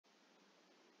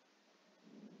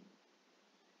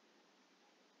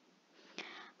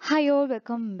Hi all,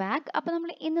 welcome back. അപ്പോൾ നമ്മൾ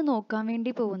ഇന്ന് നോക്കാൻ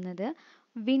വേണ്ടി പോകുന്നത്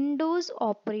വിൻഡോസ്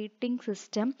ഓപ്പറേറ്റിംഗ്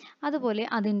സിസ്റ്റം അതുപോലെ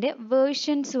അതിൻ്റെ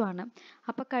വേർഷൻസും ആണ്.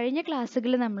 അപ്പോൾ കഴിഞ്ഞ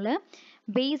ക്ലാസ്സുകളിൽ നമ്മൾ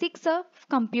ബേസിക്സ് ഓഫ്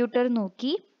കമ്പ്യൂട്ടർ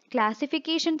നോക്കി,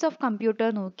 ക്ലാസിഫിക്കേഷൻസ് ഓഫ് കമ്പ്യൂട്ടർ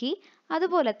നോക്കി,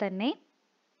 അതുപോലെ തന്നെ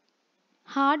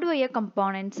ഹാർഡ്വെയർ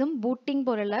കമ്പോണൻസും ബൂട്ടിംഗ്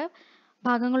പോലുള്ള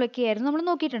ഭാഗങ്ങളൊക്കെ ആയിരുന്നു നമ്മൾ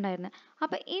നോക്കിയിട്ടുണ്ടായിരുന്നത്.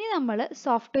 അപ്പോൾ ഇനി നമ്മൾ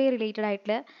സോഫ്റ്റ്വെയർ റിലേറ്റഡ്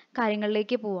ആയിട്ടുള്ള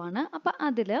കാര്യങ്ങളിലേക്ക് പോവാണ്. അപ്പോൾ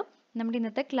അതിൽ നമ്മുടെ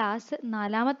ഇന്നത്തെ ക്ലാസ്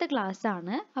 4ാമത്തെ ക്ലാസ്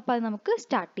ആണ്. അപ്പോൾ അത് നമുക്ക്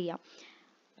സ്റ്റാർട്ട് ചെയ്യാം.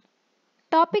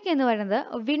 ടോപ്പിക് എന്ന്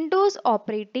പറയുന്നത് വിൻഡോസ്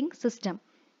ഓപ്പറേറ്റിംഗ് സിസ്റ്റം.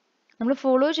 നമ്മൾ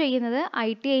ഫോളോ ചെയ്യുന്നത്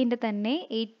ITIൻ്റെ തന്നെ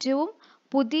ഏറ്റവും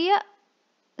പുതിയ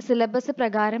സിലബസ്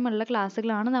പ്രകാരമുള്ള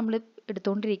ക്ലാസ്സുകളാണ് നമ്മൾ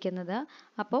എടുത്തുകൊണ്ടിരിക്കുന്നത്.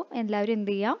 അപ്പോൾ എല്ലാവരും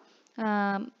എന്ത് ചെയ്യാം,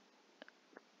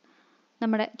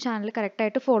 നമ്മുടെ ചാനൽ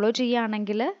കറക്റ്റായിട്ട് ഫോളോ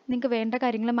ചെയ്യുകയാണെങ്കിൽ നിങ്ങൾക്ക് വേണ്ട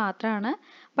കാര്യങ്ങൾ മാത്രമാണ്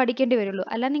പഠിക്കേണ്ടി വരുള്ളൂ.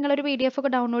 അല്ല നിങ്ങളൊരു PDF ഒക്കെ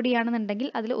ഡൗൺലോഡ് ചെയ്യുകയാണെന്നുണ്ടെങ്കിൽ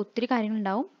അതിൽ ഒത്തിരി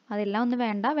കാര്യങ്ങളുണ്ടാവും. അതെല്ലാം ഒന്നും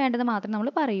വേണ്ട, വേണ്ടത് മാത്രമേ നമ്മൾ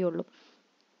പറയുള്ളൂ.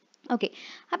 ഓക്കെ,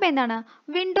 അപ്പോൾ എന്താണ്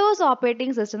വിൻഡോസ്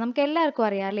ഓപ്പറേറ്റിംഗ് സിസ്റ്റം? നമുക്ക് എല്ലാവർക്കും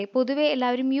അറിയാം അല്ലേ, പൊതുവേ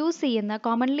എല്ലാവരും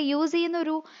കോമൺലി യൂസ് ചെയ്യുന്ന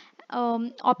ഒരു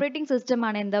ഓപ്പറേറ്റിംഗ്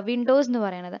സിസ്റ്റമാണ് എന്താ വിൻഡോസ് എന്ന്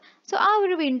പറയുന്നത്. സോ ആ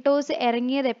ഒരു വിൻഡോസ്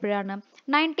ഇറങ്ങിയത് എപ്പോഴാണ്?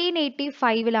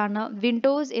 1985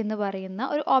 വിൻഡോസ് എന്ന് പറയുന്ന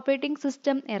ഒരു ഓപ്പറേറ്റിംഗ്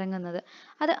സിസ്റ്റം ഇറങ്ങുന്നത്.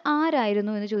 അത്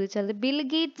ആരായിരുന്നു എന്ന് ചോദിച്ചാൽ അത് ബിൽ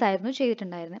ഗേറ്റ്സ് ആയിരുന്നു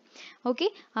ചെയ്തിട്ടുണ്ടായിരുന്നത്. ഓക്കെ,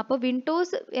 അപ്പോൾ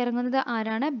വിൻഡോസ് ഇറങ്ങുന്നത്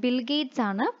ആരാണ്? ബിൽ ഗേറ്റ്സ്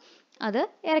ആണ് അത്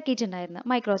ഇറക്കിയിട്ടുണ്ടായിരുന്നത്,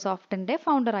 മൈക്രോസോഫ്റ്റിൻ്റെ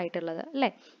ഫൗണ്ടർ ആയിട്ടുള്ളത് അല്ലേ.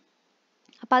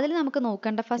 അപ്പോൾ അതിൽ നമുക്ക്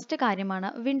നോക്കേണ്ട ഫസ്റ്റ് കാര്യമാണ്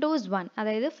വിൻഡോസ് 1,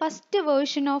 അതായത് first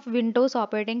version of Windows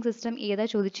operating system ഏതാ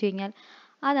ചോദിച്ചു കഴിഞ്ഞാൽ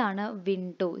അതാണ്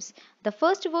Windows. The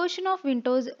first version of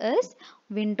Windows is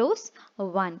Windows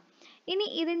 1. ഇനി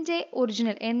ഇതിൻ്റെ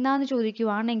ഒറിജിനൽ എന്നാന്ന്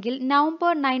ചോദിക്കുവാണെങ്കിൽ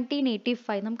നവംബർ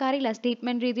 1985. നമുക്കറിയില്ല,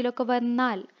 സ്റ്റേറ്റ്മെൻറ്റ് രീതിയിലൊക്കെ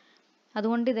വന്നാൽ,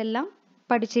 അതുകൊണ്ട് ഇതെല്ലാം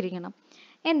പഠിച്ചിരിക്കണം.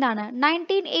 എന്താണ്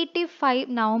 1985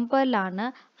 നവംബറിലാണ്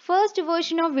first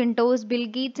version of Windows bill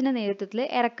ഗേറ്റ്സിൻ്റെ നേതൃത്വത്തിൽ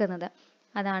ഇറക്കുന്നത്.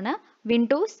 അതാണ്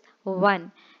വിൻഡോസ് 1.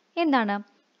 എന്താണ്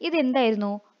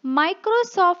ഇതെന്തായിരുന്നു?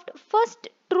 Microsoft first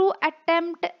true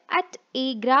attempt at A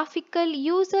graphical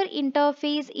user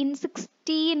interface in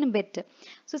 16-bit.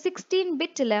 So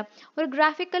 16-bit ഒരു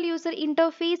ഗ്രാഫിക്കൽ യൂസർ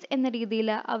ഇന്റർഫേസ് എന്ന രീതിയിൽ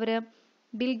അവർ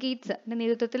ബിൽ ഗേറ്റ്സിന്റെ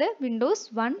നേതൃത്വത്തിൽ വിൻഡോസ്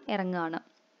 1 ഇറങ്ങുകയാണ്.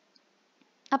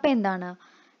 അപ്പോൾ എന്താണ്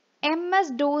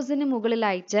MS-DOSന്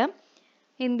മുകളിലായിട്ട്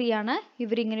എന്ത് ചെയ്യാണ്,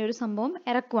 ഇവരിങ്ങനെ ഒരു സംഭവം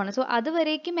ഇറക്കുവാണ്. സോ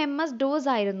അതുവരേക്കും MS-DOS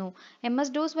ആയിരുന്നു.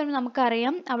 MS-DOS പറയുമ്പോൾ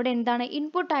നമുക്കറിയാം അവിടെ എന്താണ്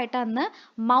ഇൻപുട്ട് ആയിട്ട് അന്ന്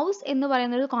മൗസ് എന്ന്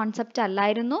പറയുന്ന ഒരു കോൺസെപ്റ്റ്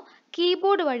അല്ലായിരുന്നു.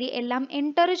 കീബോർഡ് വഴി എല്ലാം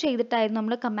എൻ്റർ ചെയ്തിട്ടായിരുന്നു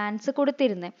നമ്മൾ കമാൻഡ്സ്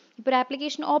കൊടുത്തിരുന്നത്. ഇപ്പോൾ ഒരു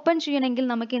ആപ്ലിക്കേഷൻ ഓപ്പൺ ചെയ്യണമെങ്കിൽ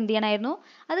നമുക്ക് എന്ത് ചെയ്യണമായിരുന്നു,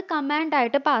 അത്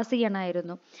കമാൻഡായിട്ട് പാസ്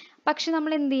ചെയ്യണമായിരുന്നു. പക്ഷെ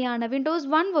നമ്മൾ എന്ത് ചെയ്യാണ്, വിൻഡോസ്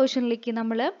 1 വേർഷനിലേക്ക്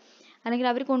അല്ലെങ്കിൽ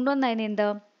അവർ കൊണ്ടുവന്നായിരുന്നു എന്ത്,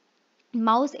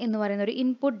 മൗസ് എന്ന് പറയുന്ന ഒരു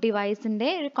ഇൻപുട്ട് ഡിവൈസിൻ്റെ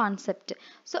ഒരു കോൺസെപ്റ്റ്.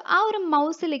 സോ ആ ഒരു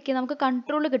മൗസിലേക്ക് നമുക്ക്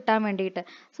കൺട്രോൾ കിട്ടാൻ വേണ്ടിയിട്ട്,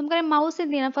 നമുക്കറിയാം മൗസ്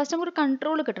എന്ത് ചെയ്യണം, ഫസ്റ്റ് നമുക്ക്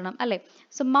കൺട്രോൾ കിട്ടണം അല്ലേ.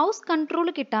 സോ മൗസ് കൺട്രോൾ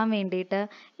കിട്ടാൻ വേണ്ടിയിട്ട്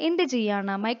എന്ത്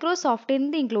ചെയ്യാണ്, മൈക്രോസോഫ്റ്റ്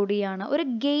എന്ത് ഇൻക്ലൂഡ് ചെയ്യാണ്, ഒരു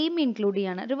ഗെയിം ഇൻക്ലൂഡ്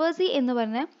ചെയ്യാണ്. റിവേഴ്സി എന്ന്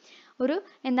പറഞ്ഞ ഒരു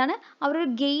എന്താണ്, അവരൊരു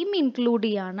ഗെയിം ഇൻക്ലൂഡ്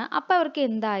ചെയ്യാണ്. അപ്പോൾ അവർക്ക്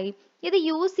എന്തായി, ഇത്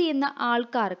യൂസ് ചെയ്യുന്ന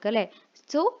ആൾക്കാർക്ക് അല്ലേ,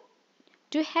 so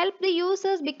to help the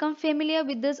users become familiar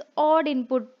with this odd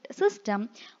input system,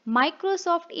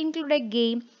 Microsoft included a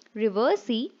game,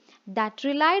 Reversi, that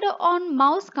relied on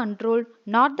mouse control,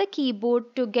 not the keyboard,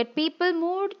 to get people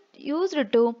more used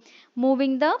to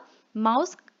moving the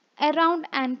mouse around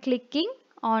and clicking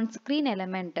on screen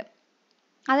element.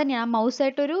 അതുതന്നെയാണ്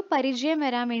മൗസായിട്ടൊരു പരിചയം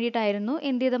വരാൻ വേണ്ടിയിട്ടായിരുന്നു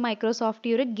എന്ത് ചെയ്ത്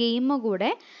Microsoft ഈ ഒരു game കൂടെ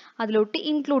അതിലോട്ട്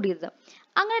ഇൻക്ലൂഡ് ചെയ്തത്.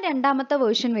 അങ്ങനെ രണ്ടാമത്തെ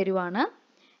വേർഷൻ വരുവാണ്.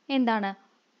 എന്താണ്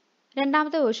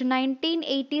രണ്ടാമത്തെ വേർഷൻ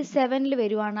 1987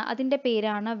 വരുവാണ്. അതിൻ്റെ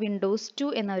പേരാണ് വിൻഡോസ് 2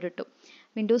 എന്നവരിട്ടു.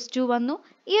 വിൻഡോസ് 2 വന്നു.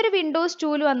 ഈ ഒരു വിൻഡോസ്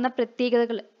 2 വന്ന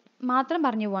പ്രത്യേകതകൾ മാത്രം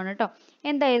പറഞ്ഞു പോവാണ് കേട്ടോ.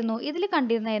 എന്തായിരുന്നു ഇതിൽ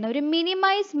കണ്ടിരുന്നായിരുന്നു, ഒരു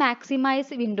മിനിമൈസ്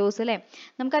മാക്സിമൈസ് വിൻഡോസ് അല്ലേ.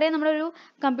 നമുക്കറിയാം നമ്മളൊരു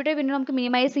കമ്പ്യൂട്ടർ വിൻഡോ നമുക്ക്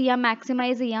മിനിമൈസ് ചെയ്യാം,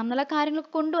 മാക്സിമൈസ് ചെയ്യാം എന്നുള്ള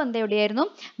കാര്യങ്ങളൊക്കെ കൊണ്ടുവന്നത് എവിടെയായിരുന്നു,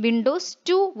 വിൻഡോസ്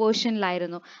 2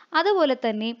 വേർഷനിലായിരുന്നു. അതുപോലെ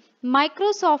തന്നെ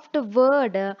മൈക്രോസോഫ്റ്റ്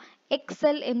വേർഡ്,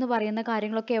 എക്സൽ എന്ന് പറയുന്ന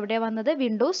കാര്യങ്ങളൊക്കെ എവിടെയാണ് വന്നത്,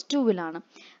 വിൻഡോസ് 2-ലാണ്.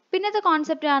 പിന്നത്തെ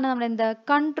കോൺസെപ്റ്റ് ആണ് നമ്മൾ എന്ത്,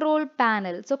 കൺട്രോൾ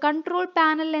പാനൽ. സോ കൺട്രോൾ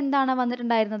പാനലിൽ എന്താണ്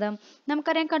വന്നിട്ടുണ്ടായിരുന്നത്,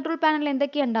 നമുക്കറിയാം കൺട്രോൾ പാനലിൽ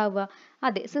എന്തൊക്കെയാണ് ഉണ്ടാവുക,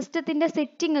 അതെ സിസ്റ്റത്തിന്റെ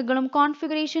സെറ്റിങ്ങുകളും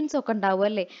കോൺഫിഗറേഷൻസും ഒക്കെ ഉണ്ടാവുക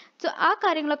അല്ലേ. സോ ആ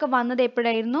കാര്യങ്ങളൊക്കെ വന്നത്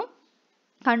എപ്പോഴായിരുന്നു,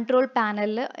 കൺട്രോൾ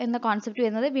പാനലിൽ എന്ന കോൺസെപ്റ്റ്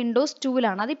വരുന്നത് വിൻഡോസ്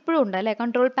 2-ലാണ്. അതിപ്പോഴും ഉണ്ട് അല്ലേ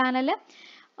കൺട്രോൾ പാനൽ.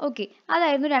 ഓക്കെ,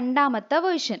 അതായിരുന്നു രണ്ടാമത്തെ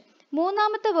വേർഷൻ.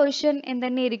 മൂന്നാമത്തെ വേർഷൻ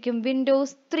എന്തെന്നെയായിരിക്കും,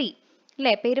 വിൻഡോസ് 3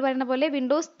 അല്ലേ. പേര് പറയുന്ന പോലെ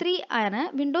വിൻഡോസ് 3 ആണ്.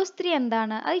 വിൻഡോസ് 3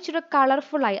 എന്താണ്, അത് ഇച്ചിരി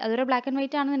കളർഫുൾ ആയി. അതൊരു ബ്ലാക്ക് ആൻഡ്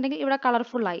വൈറ്റ് ആണെന്നുണ്ടെങ്കിൽ ഇവിടെ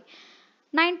കളർഫുൾ ആയി.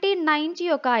 1990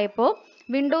 ഒക്കെ ആയപ്പോൾ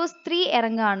വിൻഡോസ് 3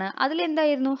 ഇറങ്ങുകയാണ്.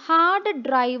 അതിലെന്തായിരുന്നു, ഹാർഡ്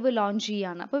ഡ്രൈവ് ലോഞ്ച്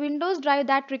ചെയ്യുകയാണ്. അപ്പോൾ Windows drive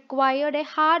that required A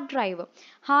hard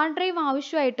drive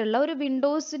ആവശ്യമായിട്ടുള്ള ഒരു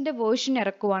വിൻഡോസിൻ്റെ വേർഷൻ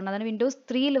ഇറക്കുവാണ്. അതാണ് വിൻഡോസ്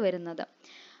 3 വരുന്നത്.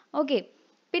 ഓക്കെ,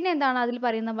 പിന്നെ എന്താണ് അതിൽ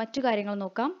പറയുന്ന മറ്റു കാര്യങ്ങൾ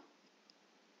നോക്കാം.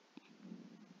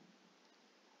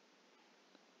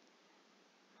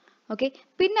 ഓക്കെ,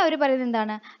 പിന്നെ അവർ പറയുന്നത്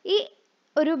എന്താണ്, ഈ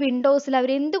ഒരു വിൻഡോസിൽ അവർ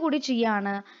എന്തുകൂടി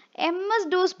ചെയ്യാണ്,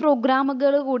 MS-DOS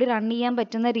പ്രോഗ്രാമുകൾ കൂടി റൺ ചെയ്യാൻ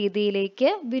പറ്റുന്ന രീതിയിലേക്ക്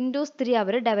വിൻഡോസ് 3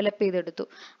 അവർ ഡെവലപ്പ് ചെയ്തെടുത്തു.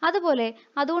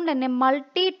 അതുകൊണ്ട് തന്നെ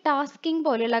മൾട്ടി ടാസ്കിങ്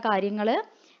പോലെയുള്ള കാര്യങ്ങൾ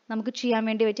നമുക്ക് ചെയ്യാൻ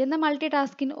വേണ്ടി പറ്റും. എന്താ മൾട്ടി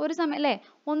ടാസ്കിങ്? ഒരു സമയം അല്ലേ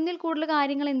ഒന്നിൽ കൂടുതൽ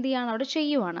കാര്യങ്ങൾ എന്ത് ചെയ്യാണ് അവിടെ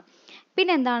ചെയ്യുവാണ്.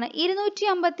 പിന്നെ എന്താണ്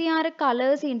 256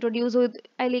 കളേഴ്സ്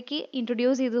അതിലേക്ക്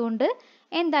ഇൻട്രൊഡ്യൂസ് ചെയ്തുകൊണ്ട്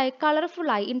എന്തായി, കളർഫുൾ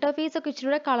ആയി, ഇന്റർഫേസ് ഒക്കെ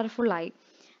ഇച്ചിരി കളർഫുൾ ആയി.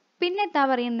 പിന്നെ എന്താ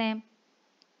പറയുന്നേ,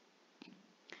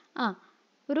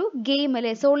 ഒരു ഗെയിം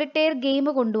അല്ലേ, സോളിറ്റെയർ ഗെയിം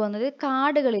കൊണ്ടുവന്നത്,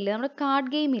 കാർഡുകളില്ലേ, നമ്മുടെ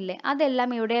കാർഡ് ഗെയിം ഇല്ലേ, അതെല്ലാം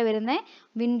എവിടെയാണ് വരുന്നത്,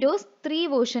 വിൻഡോസ് 3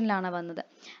 വേർഷനിലാണ് വന്നത്.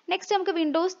 നെക്സ്റ്റ് നമുക്ക്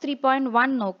വിൻഡോസ്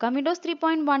 3.1 നോക്കാം. വിൻഡോസ്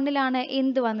 3.1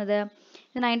 എന്ത് വന്നത്,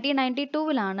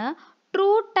 1992 ട്രൂ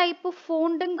ടൈപ്പ്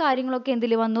ഫോണ്ടും കാര്യങ്ങളൊക്കെ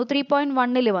എന്തിൽ വന്നു,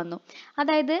 3.1 വന്നു.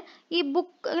 അതായത് ഈ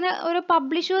ബുക്ക് അങ്ങനെ ഓരോ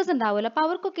പബ്ലിഷേഴ്സ് ഉണ്ടാവുമല്ലോ, അപ്പോൾ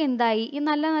അവർക്കൊക്കെ എന്തായി, ഈ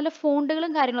നല്ല നല്ല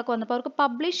ഫോണ്ടുകളും കാര്യങ്ങളൊക്കെ വന്നപ്പോൾ അവർക്ക്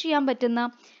പബ്ലിഷ് ചെയ്യാൻ പറ്റുന്ന,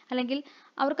 അല്ലെങ്കിൽ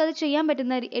അവർക്കത് ചെയ്യാൻ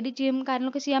പറ്റുന്ന, എഡിറ്റ് ചെയ്യും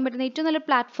കാര്യങ്ങളൊക്കെ ചെയ്യാൻ പറ്റുന്ന ഏറ്റവും നല്ല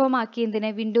പ്ലാറ്റ്ഫോം ആക്കി എന്തിനെ,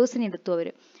 വിൻഡോസിന് എടുത്തു അവർ.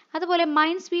 അതുപോലെ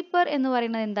മൈൻഡ് സ്വീപ്പർ എന്ന്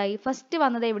പറയുന്നത് എന്തായി, ഫസ്റ്റ്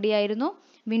വന്നത് എവിടെയായിരുന്നു,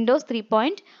 വിൻഡോസ്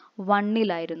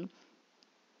 3.1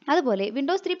 അതുപോലെ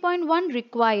Windows 3.1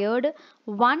 required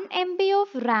 1 MB of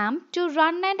RAM to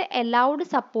run and allowed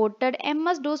supported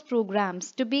MS-DOS programs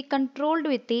to be controlled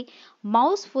with the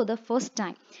mouse for the first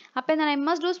time. അപ്പോൾ എന്താണ്,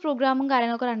 MS-DOS പ്രോഗ്രാമും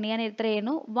കാര്യങ്ങളൊക്കെ റൺ ചെയ്യാൻ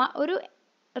എത്രയായിരുന്നു, ഒരു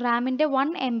റാമിൻ്റെ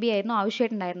 1 MB ആയിരുന്നു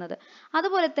ആവശ്യമായിട്ടുണ്ടായിരുന്നത്.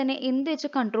 അതുപോലെ തന്നെ എന്ത് വെച്ച്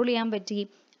കൺട്രോൾ ചെയ്യാൻ പറ്റി,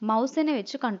 മൗസിനെ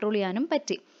വെച്ച് കൺട്രോൾ ചെയ്യാനും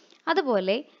പറ്റി.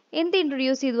 അതുപോലെ എന്ത്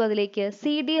ഇൻട്രൊഡ്യൂസ് ചെയ്തു അതിലേക്ക്,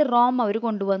 CD-ROM അവർ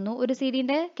കൊണ്ടുവന്നു. ഒരു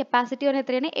CD-ൻ്റെ കപ്പാസിറ്റി പറഞ്ഞാൽ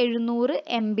എത്രയാണ്, 700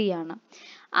 MB ആണ്.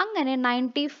 അങ്ങനെ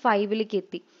 95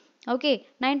 എത്തി. ഓക്കെ,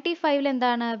 95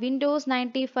 എന്താണ്, വിൻഡോസ്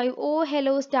 95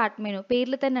 ഹെലോ സ്റ്റാർട്ട് മെനു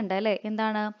പേരിൽ തന്നെ ഉണ്ട് അല്ലേ,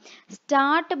 എന്താണ്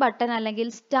സ്റ്റാർട്ട് ബട്ടൺ അല്ലെങ്കിൽ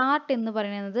സ്റ്റാർട്ട് എന്ന്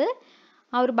പറയുന്നത്,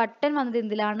 ആ ഒരു ബട്ടൺ വന്നത്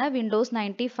എന്തിലാണ്, വിൻഡോസ്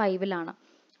 95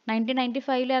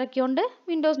 1995 ഇറക്കിയോണ്ട്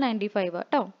വിൻഡോസ് 95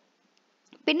 കേട്ടോ.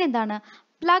 പിന്നെന്താണ്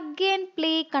പ്ലഗ് ആൻഡ്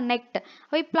പ്ലേ കണക്ട്.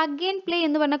 അപ്പോൾ ഈ പ്ലഗ് ആൻഡ് പ്ലേ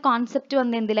എന്ന് പറഞ്ഞ കോൺസെപ്റ്റ്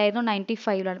വന്നത് എന്തിലായിരുന്നു,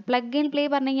 95 പ്ലഗ് ആൻഡ് പ്ലേ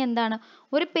പറഞ്ഞു കഴിഞ്ഞാൽ എന്താണ്,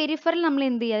 ഒരു പെരിഫറൽ നമ്മൾ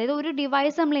എന്ത് ചെയ്യുക, അതായത് ഒരു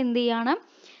ഡിവൈസ് നമ്മൾ എന്ത് ചെയ്യണം,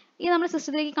 ഈ നമ്മുടെ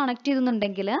സിസ്റ്റത്തിലേക്ക് കണക്ട്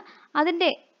ചെയ്തെന്നുണ്ടെങ്കിൽ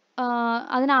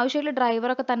അതിനാവശ്യമുള്ള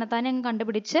ഡ്രൈവറൊക്കെ തന്നെ അങ്ങ്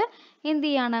കണ്ടുപിടിച്ച് എന്ത്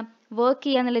ചെയ്യാണ്, വർക്ക്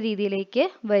ചെയ്യാന്നുള്ള രീതിയിലേക്ക്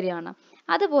വരികയാണ്.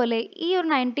 അതുപോലെ ഈ ഒരു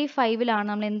 95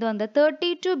 നമ്മൾ എന്ത് വന്നത്,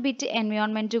 32 ബിറ്റ്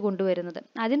എൻവയോൺമെൻറ്റ് കൊണ്ടുവരുന്നത്.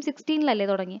 ആദ്യം 16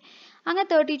 തുടങ്ങി, അങ്ങനെ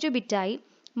 32 ബിറ്റായി.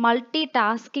 മൾട്ടി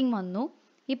ടാസ്കിങ് വന്നു.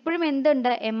 ഇപ്പോഴും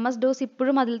എന്തുണ്ട്, MS-DOS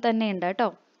ഇപ്പോഴും അതിൽ തന്നെ ഉണ്ട് കേട്ടോ.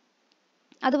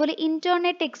 അതുപോലെ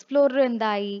ഇന്റർനെറ്റ് എക്സ്പ്ലോറർ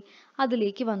എന്തായി,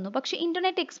 അതിലേക്ക് വന്നു. പക്ഷെ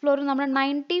ഇന്റർനെറ്റ് എക്സ്പ്ലോറർ നമ്മുടെ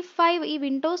 95 ഈ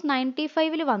വിൻഡോസ്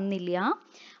 95 വന്നില്ല.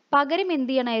 പകരം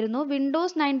എന്ത് ചെയ്യണമായിരുന്നു,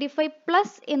 വിൻഡോസ്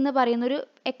 95+ എന്ന് പറയുന്ന ഒരു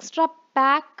എക്സ്ട്രാ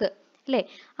പാക്ക് അല്ലേ,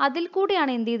 അതിൽ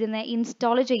കൂടിയാണ് എന്ത് ചെയ്തിരുന്നത്,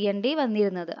 ഇൻസ്റ്റാൾ ചെയ്യേണ്ടി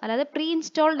വന്നിരുന്നത്. അല്ലാതെ പ്രീ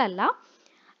ഇൻസ്റ്റാൾഡ് അല്ല,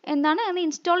 എന്താണ് അത്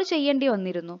ഇൻസ്റ്റാൾ ചെയ്യേണ്ടി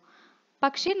വന്നിരുന്നു.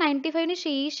 പക്ഷേ 95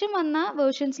 ശേഷം വന്ന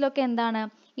വേർഷൻസിലൊക്കെ എന്താണ്,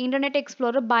 ഇന്റർനെറ്റ്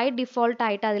എക്സ്പ്ലോറർ ബൈ ഡിഫോൾട്ട്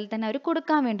ആയിട്ട് അതിൽ തന്നെ അവർ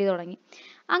കൊടുക്കാൻ വേണ്ടി തുടങ്ങി.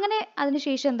 അങ്ങനെ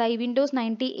അതിനുശേഷം എന്തായി, വിൻഡോസ്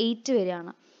 98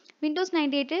 വരികയാണ്. വിൻഡോസ്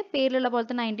 98 പേരിലുള്ള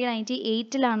പോലത്തെ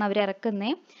 1998 അവർ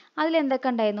ഇറക്കുന്നത്. അതിലെന്തൊക്കെ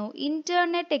ഉണ്ടായിരുന്നു,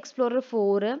 ഇന്റർനെറ്റ് എക്സ്പ്ലോറർ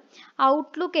 4,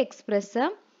 ഔട്ട്ലുക്ക് എക്സ്പ്രസ്,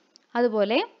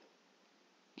 അതുപോലെ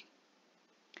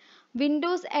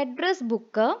Windows address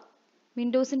book,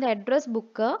 വിൻഡോസിൻ്റെ address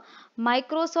book,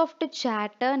 Microsoft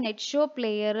chat, നെറ്റ്ഷോ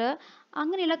player,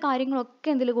 അങ്ങനെയുള്ള കാര്യങ്ങളൊക്കെ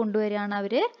എന്തിൽ കൊണ്ടുവരികയാണ്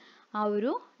അവർ, ആ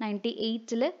ഒരു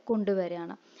 98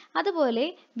 കൊണ്ടുവരികയാണ്. അതുപോലെ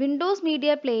വിൻഡോസ്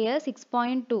മീഡിയ പ്ലെയർ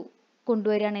 6.2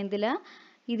 കൊണ്ടുവരികയാണ്. എന്തിൽ,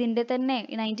 ഇതിൻ്റെ തന്നെ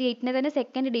 98 തന്നെ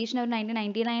സെക്കൻഡ് എഡിഷൻ അവർ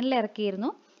 1999 ഇറക്കിയിരുന്നു,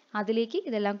 അതിലേക്ക്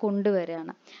ഇതെല്ലാം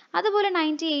കൊണ്ടുവരികയാണ്. അതുപോലെ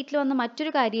 98 വന്ന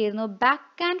മറ്റൊരു കാര്യമായിരുന്നു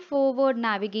ബാക്ക് ആൻഡ് ഫോർവേഡ്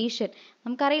നാവിഗേഷൻ.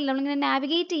 നമുക്കറിയില്ല, നമ്മളിങ്ങനെ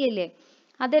നാവിഗേറ്റ് ചെയ്യല്ലേ,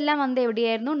 അതെല്ലാം വന്നത്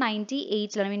എവിടെയായിരുന്നു,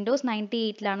 98 വിൻഡോസ്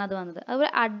 98 അത് വന്നത്.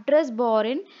 അതുപോലെ address bar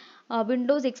in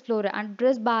Windows explorer,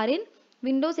 address bar in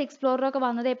Windows explorer ഒക്കെ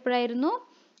വന്നത് എപ്പോഴായിരുന്നു,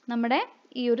 നമ്മുടെ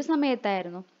ഈ ഒരു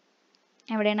സമയത്തായിരുന്നു,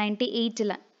 എവിടെ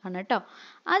 98 ആണ് കേട്ടോ.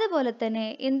 അതുപോലെ തന്നെ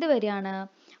എന്ത് വരികയാണ്,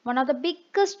 one of the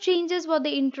biggest changes was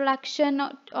the introduction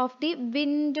of the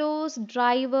Windows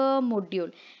driver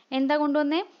module. എന്താ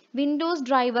കൊണ്ടുവന്നേ, വിൻഡോസ്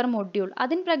ഡ്രൈവർ മൊഡ്യൂൾ.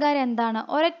 അതിന് പ്രകാരം എന്താണ്,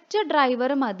 ഒരൊറ്റ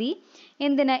ഡ്രൈവർ മതി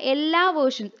എന്തിന്, എല്ലാ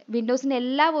വിൻഡോസിൻ്റെ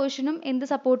എല്ലാ വേർഷനും എന്ത്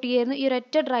സപ്പോർട്ട് ചെയ്യുമായിരുന്നു, ഈ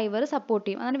ഒരൊറ്റ ഡ്രൈവർ സപ്പോർട്ട്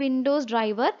ചെയ്യും. അതാണ് വിൻഡോസ്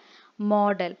ഡ്രൈവർ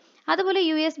മോഡൽ. അതുപോലെ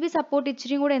USB സപ്പോർട്ട്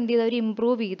ഇച്ചിരിയും കൂടെ എന്ത് ചെയ്തു, അവർ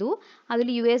ഇംപ്രൂവ് ചെയ്തു. അതിൽ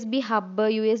USB ഹബ്ബ്,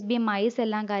 USB മൈസ്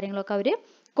എല്ലാം കാര്യങ്ങളൊക്കെ അവർ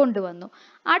കൊണ്ടുവന്നു.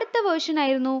 അടുത്ത വേർഷൻ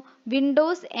ആയിരുന്നു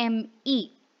Windows ME.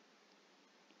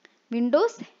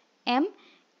 Windows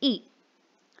ME.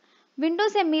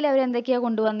 Windows ME അവർ എന്തൊക്കെയാണ്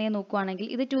കൊണ്ടുവന്നതെന്ന് നോക്കുവാണെങ്കിൽ,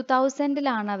 ഇത്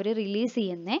 2000 അവർ റിലീസ്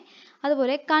ചെയ്യുന്നത്.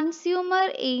 അതുപോലെ കൺസ്യൂമർ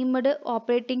എയിംഡ്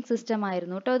ഓപ്പറേറ്റിംഗ് സിസ്റ്റം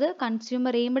ആയിരുന്നു കേട്ടോ. അത്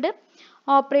കൺസ്യൂമർ എയിംഡ്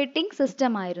ഓപ്പറേറ്റിംഗ്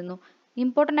സിസ്റ്റം ആയിരുന്നു.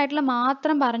 ഇമ്പോർട്ടൻ്റ് ആയിട്ടുള്ള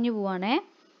മാത്രം പറഞ്ഞു പോവാണേ,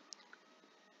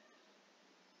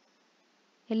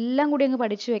 എല്ലാം കൂടി അങ്ങ്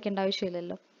പഠിച്ചു വെക്കേണ്ട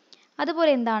ആവശ്യമില്ലല്ലോ.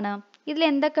 അതുപോലെ എന്താണ് ഇതിൽ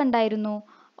എന്തൊക്കെ ഉണ്ടായിരുന്നു?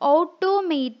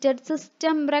 ഓട്ടോമേറ്റഡ്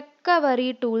സിസ്റ്റം റിക്കവറി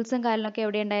ടൂൾസും കാര്യങ്ങളൊക്കെ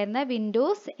എവിടെ ഉണ്ടായിരുന്നത്?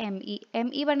 Windows ME.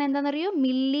 ME പറഞ്ഞാൽ എന്താണെന്നറിയോ?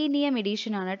 മില്ലേനിയം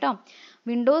എഡിഷൻ ആണ് കേട്ടോ.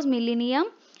 വിൻഡോസ് മില്ലേനിയം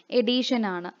എഡിഷൻ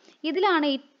ആണ്. ഇതിലാണ്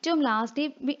ഏറ്റവും ലാസ്റ്റ്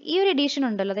ഈ ഒരു എഡിഷൻ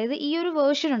ഉണ്ടല്ലോ, അതായത് ഈ ഒരു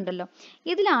വേർഷൻ ഉണ്ടല്ലോ,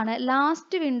 ഇതിലാണ്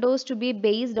last Windows to be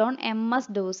based on MS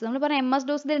DOS. നമ്മൾ പറഞ്ഞ MS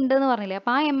DOS ഇതിൽ ഉണ്ടെന്ന് പറഞ്ഞില്ലേ,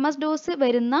 അപ്പോൾ ആ MS DOS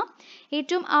വരുന്ന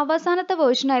ഏറ്റവും അവസാനത്തെ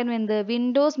വേർഷൻ ആയിരുന്നു എന്ത്?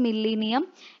 വിൻഡോസ് മില്ലേനിയം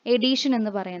എഡിഷൻ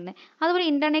എന്ന് പറയുന്നത്. അതുപോലെ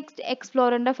ഇന്റർനെറ്റ്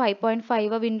എക്സ്പ്ലോററിന്റെ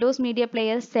 5.5, വിൻഡോസ് മീഡിയ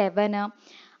പ്ലെയർ 7.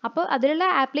 അപ്പോൾ അതിലുള്ള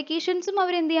ആപ്ലിക്കേഷൻസും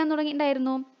അവർ എന്ത് ചെയ്യാൻ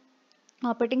തുടങ്ങിയിട്ടുണ്ടായിരുന്നു?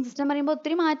 ഓപ്പറേറ്റിംഗ് സിസ്റ്റം പറയുമ്പോൾ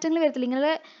ഒത്തിരി മാറ്റങ്ങൾ വരത്തില്ല,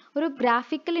 ഇങ്ങനെ ഒരു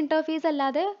ഗ്രാഫിക്കൽ ഇന്റർഫേസ്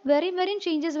അല്ലാതെ വെറി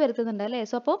ചേഞ്ചസ് വരുത്തുന്നുണ്ട് അല്ലേ.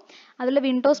 സോ അപ്പോൾ അതിലുള്ള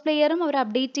വിൻഡോസ് പ്ലെയറും അവർ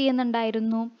അപ്ഡേറ്റ്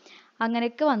ചെയ്യുന്നുണ്ടായിരുന്നു,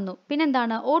 അങ്ങനെയൊക്കെ വന്നു.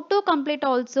 പിന്നെന്താണ്? Auto complete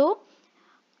also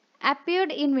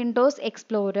appeared in Windows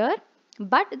Explorer,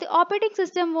 but the operating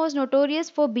system was notorious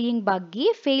for being buggy,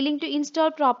 failing to install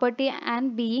properly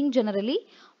and being generally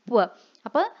poor.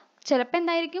 അപ്പോൾ ചിലപ്പോൾ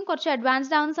എന്തായിരിക്കും, കുറച്ച്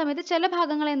അഡ്വാൻസ്ഡ് ആവുന്ന സമയത്ത് ചില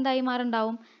ഭാഗങ്ങൾ എന്തായി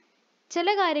മാറുണ്ടാവും, ചില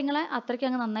കാര്യങ്ങൾ അത്രയ്ക്ക്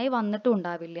അങ്ങ് നന്നായി വന്നിട്ടും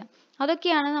ഉണ്ടാവില്ല.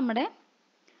 അതൊക്കെയാണ് നമ്മുടെ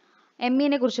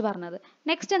ME കുറിച്ച് പറഞ്ഞത്.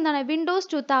 നെക്സ്റ്റ് എന്താണ്? വിൻഡോസ്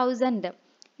 2000.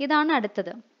 ഇതാണ്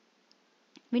അടുത്തത്.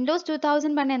 വിൻഡോസ്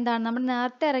 2000 പറഞ്ഞാൽ എന്താണ്? നമ്മൾ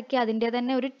നേരത്തെ ഇറക്കിയ അതിൻ്റെ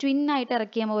തന്നെ ഒരു ട്വിൻ ആയിട്ട്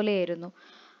ഇറക്കിയ പോലെയായിരുന്നു.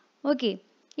 ഓക്കെ,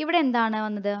 ഇവിടെ എന്താണ്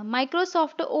വന്നത്?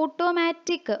 മൈക്രോസോഫ്റ്റ്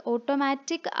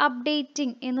ഓട്ടോമാറ്റിക്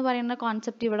അപ്ഡേറ്റിംഗ് എന്ന് പറയുന്ന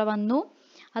കോൺസെപ്റ്റ് ഇവിടെ വന്നു.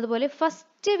 അതുപോലെ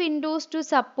first Windows to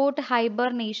support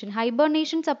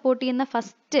hibernation support ചെയ്യുന്ന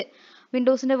ഫസ്റ്റ്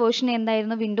വിൻഡോസിന്റെ വേർഷൻ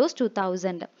എന്തായിരുന്നു? വിൻഡോസ്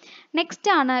 2000. നെക്സ്റ്റ്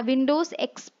ആണ് വിൻഡോസ്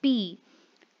XP.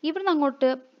 ഇവിടുന്ന് അങ്ങോട്ട്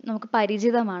നമുക്ക്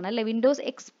പരിചിതമാണ് അല്ലേ. വിൻഡോസ്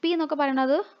XP എന്നൊക്കെ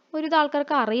പറയുന്നത് ഒരുവിധ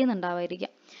ആൾക്കാർക്ക്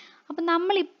അറിയുന്നുണ്ടാവായിരിക്കാം. അപ്പം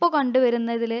നമ്മളിപ്പോൾ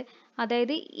കണ്ടുവരുന്നതിൽ,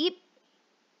 അതായത് ഈ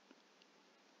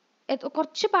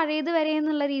കുറച്ച് പഴയത് വരെ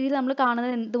എന്നുള്ള രീതിയിൽ നമ്മൾ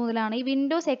കാണുന്നത് എന്ത് മുതലാണ്? ഈ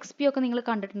വിൻഡോസ് XP ഒക്കെ നിങ്ങൾ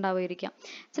കണ്ടിട്ടുണ്ടാവുമായിരിക്കാം.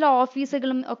 ചില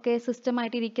ഓഫീസുകളും ഒക്കെ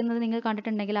സിസ്റ്റമായിട്ട് ഇരിക്കുന്നത് നിങ്ങൾ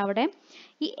കണ്ടിട്ടുണ്ടെങ്കിൽ അവിടെ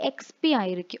ഈ XP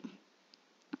ആയിരിക്കും.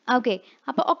 ഓക്കെ,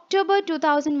 അപ്പോൾ ഒക്ടോബർ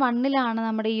 2001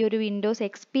 നമ്മുടെ ഈ ഒരു വിൻഡോസ്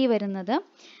XP വരുന്നത്.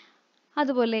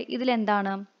 അതുപോലെ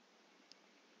ഇതിലെന്താണ്?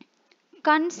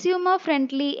 കൺസ്യൂമർ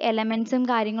ഫ്രണ്ട്ലി എലമെന്റ്സും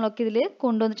കാര്യങ്ങളൊക്കെ ഇതിൽ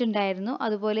കൊണ്ടുവന്നിട്ടുണ്ടായിരുന്നു.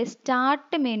 അതുപോലെ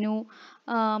സ്റ്റാർട്ട് മെനു,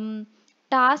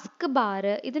 ടാസ്ക് ബാർ,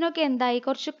 ഇതിനൊക്കെ എന്തായി?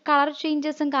 കുറച്ച് കളർ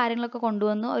ചേഞ്ചസും കാര്യങ്ങളൊക്കെ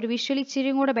കൊണ്ടുവന്നു, ഒരു വിഷ്വൽ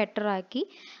ഇച്ചിരിയും കൂടെ ബെറ്റർ ആക്കി.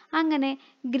 അങ്ങനെ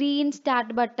ഗ്രീൻ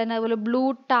സ്റ്റാർട്ട് ബട്ടൺ, അതുപോലെ blue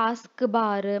task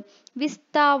bar,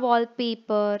 vista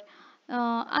wallpaper,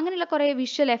 അങ്ങനെയുള്ള കുറേ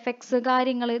വിഷ്വൽ എഫക്ട്സ്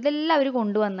കാര്യങ്ങൾ ഇതെല്ലാം അവർ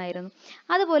കൊണ്ടുവന്നായിരുന്നു.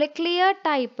 അതുപോലെ ക്ലിയർ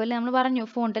ടൈപ്പ് അല്ലേ, നമ്മൾ പറഞ്ഞു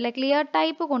ഫോണ്ട് അല്ലെ, ക്ലിയർ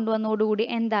ടൈപ്പ് കൊണ്ടുവന്നതോടുകൂടി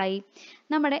എന്തായി?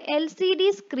 നമ്മുടെ LCD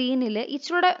സ്ക്രീനിൽ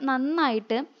ഇച്ചിരൂടെ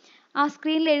നന്നായിട്ട് ആ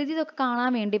സ്ക്രീനിൽ എഴുതിയതൊക്കെ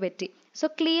കാണാൻ വേണ്ടി പറ്റി. സോ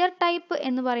ക്ലിയർ ടൈപ്പ്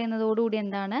എന്ന് പറയുന്നതോടുകൂടി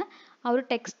എന്താണ്? ആ ഒരു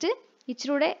ടെക്സ്റ്റ്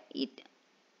ഇച്ചിരൂടെ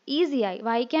ഈസിയായി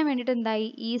വായിക്കാൻ വേണ്ടിയിട്ട് എന്തായി?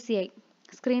 ഈസിയായി,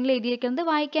 സ്ക്രീനിൽ എഴുതിയിരിക്കുന്നത്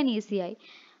വായിക്കാൻ ഈസിയായി.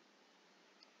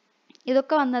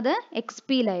 ഇതൊക്കെ വന്നത്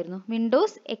XPയിലായിരുന്നു.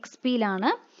 വിൻഡോസ് XPയിലാണ്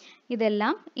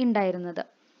ഇതെല്ലാം ഉണ്ടായിരുന്നത്.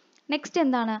 നെക്സ്റ്റ്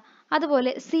എന്താണ്?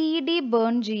 അതുപോലെ CD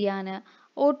ബേൺ ചെയ്യാൻ,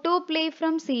 ഓട്ടോ പ്ലേ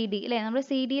ഫ്രം CD അല്ലേ, നമ്മൾ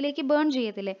CD ബേൺ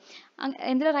ചെയ്യത്തില്ലേ,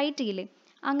 എന്തിനാ റൈറ്റ് ചെയ്യില്ലേ,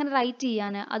 അങ്ങനെ റൈറ്റ്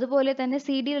ചെയ്യാൻ. അതുപോലെ തന്നെ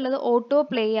CD-യിലുള്ളത് ഓട്ടോ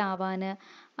പ്ലേ ആവാൻ.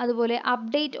 അതുപോലെ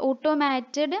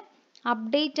automated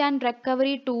update and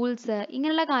recovery tools,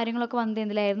 ഇങ്ങനെയുള്ള കാര്യങ്ങളൊക്കെ വന്നത്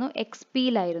എന്തിലായിരുന്നു?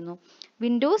 XPയിലായിരുന്നു,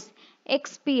 വിൻഡോസ്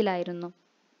XPയിലായിരുന്നു.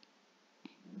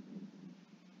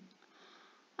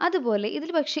 അതുപോലെ ഇതിൽ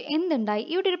പക്ഷേ എന്തുണ്ടായി?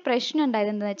 ഇവിടെ ഒരു പ്രശ്നം ഉണ്ടായത്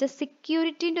എന്താണെന്ന് വെച്ചാൽ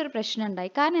സെക്യൂരിറ്റീൻ്റെ ഒരു പ്രശ്നം ഉണ്ടായി.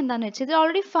 കാരണം എന്താണെന്ന് വെച്ചാൽ ഇത്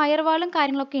ഓൾറെഡി ഫയർവാളും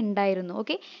കാര്യങ്ങളൊക്കെ ഉണ്ടായിരുന്നു.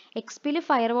 ഓക്കെ, XPയിൽ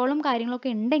ഫയർവാളും കാര്യങ്ങളൊക്കെ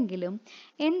ഉണ്ടെങ്കിലും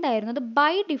എന്തായിരുന്നു? അത്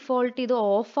ബൈ ഡിഫോൾട്ട് ഇത്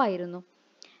ഓഫായിരുന്നു.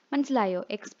 മനസ്സിലായോ?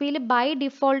 XPയിൽ ബൈ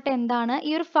ഡിഫോൾട്ട് എന്താണ്?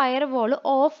 ഈ ഒരു ഫയർവാൾ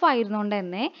ഓഫ് ആയിരുന്നുകൊണ്ട്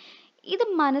തന്നെ ഇത്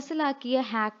മനസ്സിലാക്കിയ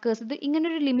ഹാക്കേഴ്സ്, ഇത്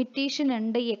ഇങ്ങനൊരു ലിമിറ്റേഷൻ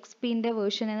ഉണ്ട് ഈ XPൻ്റെ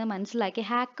വേർഷൻ എന്ന് മനസ്സിലാക്കിയ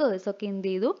ഹാക്കേഴ്സ് ഒക്കെ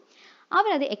എന്ത് ചെയ്തു?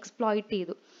 അവരത് എക്സ്പ്ലോയിറ്റ്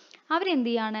ചെയ്തു. അവരെന്ത്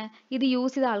ചെയ്യാണ്? ഇത്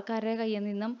യൂസ് ചെയ്ത ആൾക്കാരുടെ കയ്യിൽ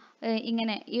നിന്നും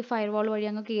ഇങ്ങനെ ഈ ഫയർവാൾ വഴി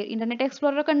അങ്ങ് കയറി, ഇന്റർനെറ്റ്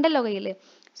എക്സ്പ്ലോറർ ഒക്കെ ഉണ്ടല്ലോ കയ്യിൽ,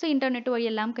 സോ ഇന്റർനെറ്റ് വഴി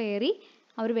എല്ലാം കയറി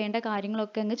അവർ വേണ്ട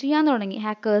കാര്യങ്ങളൊക്കെ അങ്ങ് ചെയ്യാൻ തുടങ്ങി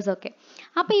ഹാക്കേഴ്സൊക്കെ.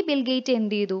 അപ്പോൾ ഈ ബിൽ ഗേറ്റ്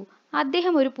എന്ത് ചെയ്തു?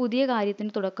 അദ്ദേഹം ഒരു പുതിയ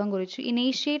കാര്യത്തിന് തുടക്കം കുറിച്ചു.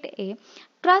 Initiate A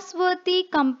trustworthy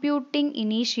computing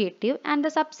initiative and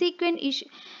the subsequent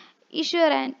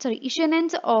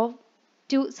issuance of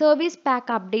to service pack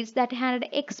updates that handled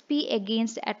XP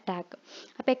against attack.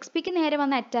 അപ്പോൾ XPക്ക് നേരെ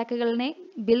വന്ന അറ്റാക്കുകളിനെ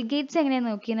ബിൽ ഗേറ്റ്സ് എങ്ങനെയാണ്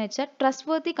നോക്കിയെന്ന് വെച്ചാൽ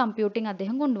ട്രസ്റ്റ്വർത്തി കമ്പ്യൂട്ടിംഗ്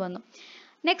അദ്ദേഹം കൊണ്ടുവന്നു.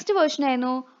 നെക്സ്റ്റ് വേർഷൻ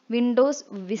ആയിരുന്നു വിൻഡോസ്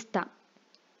വിസ്റ്റ.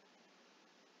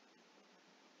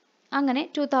 അങ്ങനെ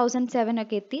 2007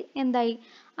 ഒക്കെ എത്തി എന്തായി?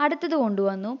 അടുത്തത്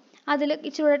കൊണ്ടുവന്നു. അതിൽ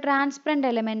ഇച്ചിരി ട്രാൻസ്പെറൻറ്റ്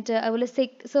എലമെൻറ്റ്, അതുപോലെ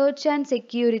സെർച്ച് ആൻഡ്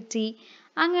സെക്യൂരിറ്റി,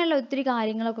 അങ്ങനെയുള്ള ഒത്തിരി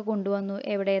കാര്യങ്ങളൊക്കെ കൊണ്ടുവന്നു.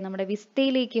 എവിടെ? നമ്മുടെ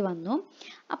വിസ്തയിലേക്ക് വന്നു.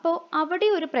 അപ്പോൾ അവിടെ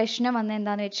ഒരു പ്രശ്നം വന്നത്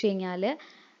എന്താണെന്ന് വെച്ച് കഴിഞ്ഞാൽ,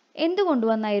 എന്ത്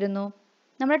കൊണ്ടുവന്നായിരുന്നു?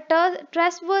 നമ്മുടെ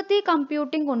ട്രസ്റ്റ് വർത്തി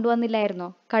കമ്പ്യൂട്ടിംഗ് കൊണ്ടുവന്നില്ലായിരുന്നോ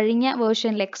കഴിഞ്ഞ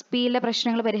വേർഷനിൽ എക്സ്പിയിലെ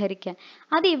പ്രശ്നങ്ങൾ പരിഹരിക്കാൻ?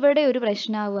 അത് ഇവിടെ ഒരു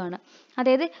പ്രശ്നമാവുകയാണ്.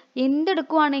 അതായത്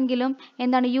എന്തെടുക്കുവാണെങ്കിലും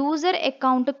എന്താണ്, യൂസർ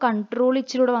അക്കൗണ്ട് കൺട്രോൾ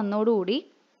ഇച്ചിലൂടെ വന്നതോടുകൂടി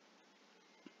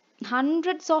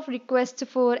hundreds of request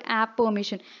for app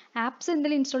permission, apps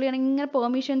എന്തെങ്കിലും ഇൻസ്റ്റാൾ ചെയ്യണമെങ്കിൽ ഇങ്ങനെ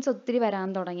പെർമിഷൻസ് ഒത്തിരി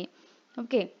വരാൻ തുടങ്ങി.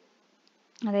 ഓക്കെ,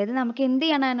 അതായത് നമുക്ക് എന്ത്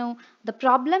ചെയ്യാനാണോ, the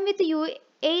problem with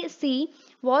UAC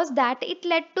was that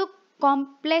it led to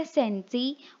complacency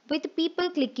with people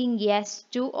clicking yes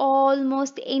to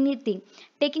almost anything,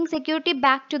 taking security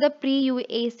back to the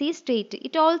pre-UAC state.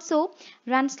 It also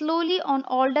runs slowly on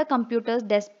older computers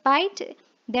despite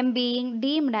them being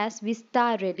deemed as Vista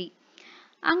ready.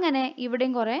 അങ്ങനെ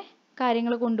ഇവിടെയും കുറേ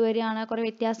കാര്യങ്ങൾ കൊണ്ടുവരികയാണ്, കുറേ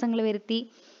വ്യത്യാസങ്ങൾ വരുത്തി.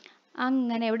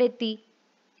 അങ്ങനെ എവിടെ എത്തി?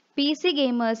 PC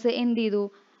gamers എന്ത് ചെയ്തു?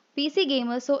 PC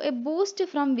gamers saw a boost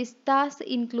from Vista's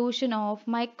inclusion of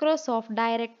Microsoft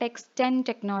DirectX 10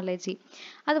 technology.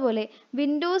 അതുപോലെ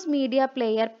Windows Media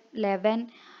Player 11,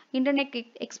 Internet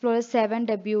Explorer 7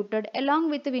 debuted along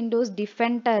with Windows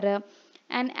Defender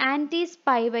and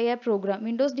anti-spyware program.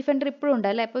 Windows Defender ഇപ്പോഴും ഉണ്ട്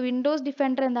അല്ലേ? അപ്പോൾ Windows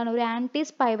Defender എന്താണ്? ഒരു anti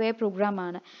spyware programme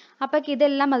ആണ്. അപ്പോൾ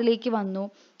ഇതെല്ലാം അതിലേക്ക് വന്നു.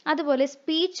 അതുപോലെ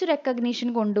സ്പീച്ച്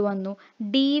റെക്കഗ്നിഷൻ കൊണ്ടുവന്നു,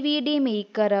 DVD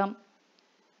മേക്കർ,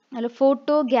 അല്ല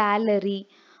ഫോട്ടോ ഗാലറി,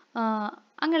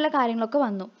 അങ്ങനെയുള്ള കാര്യങ്ങളൊക്കെ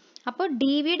വന്നു. അപ്പോൾ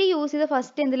DVD യൂസ് ചെയ്ത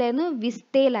first എന്തിലായിരുന്നു?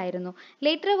 വിസ്റ്റയിലായിരുന്നു.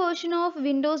 Later version of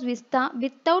Windows vista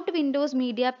without Windows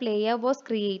media player was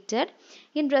created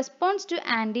in response to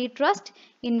anti trust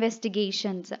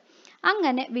investigations.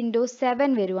 അങ്ങനെ വിൻഡോസ്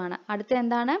 7 വരുവാണ്. അടുത്ത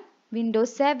എന്താണ്?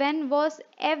 Windows 7 was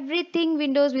everything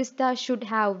Windows vista should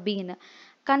have been,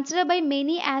 consider by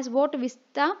many as what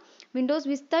Windows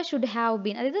vista should have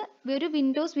been. അതായത് ഒരു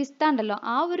Windows vista ഉണ്ടല്ലോ,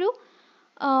 ആ ഒരു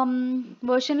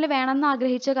വേർഷനിൽ വേണമെന്ന്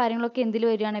ആഗ്രഹിച്ച കാര്യങ്ങളൊക്കെ എന്തിൽ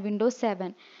വരികയാണ്? വിൻഡോസ് 7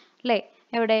 അല്ലേ?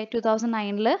 എവിടെ?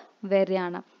 2009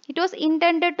 വരികയാണ്. It was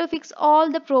intended to fix all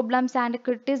the problems and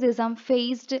criticism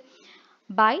faced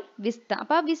by vista.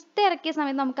 അപ്പോൾ ആ വിസ്റ്റ ഇറക്കിയ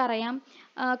സമയത്ത് നമുക്കറിയാം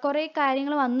കുറേ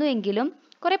കാര്യങ്ങൾ വന്നുവെങ്കിലും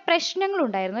കുറേ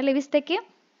പ്രശ്നങ്ങളുണ്ടായിരുന്നു അല്ലേ വിസ്റ്റയ്ക്ക്?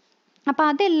 അപ്പോൾ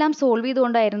അതെല്ലാം സോൾവ്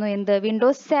ചെയ്തുകൊണ്ടായിരുന്നു എന്ത്?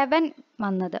 വിൻഡോസ് 7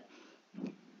 വന്നത്.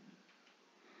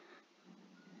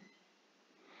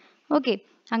 ഓക്കെ,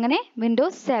 അങ്ങനെ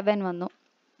വിൻഡോസ് 7 വന്നു.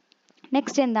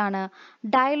 നെക്സ്റ്റ് എന്താണ്?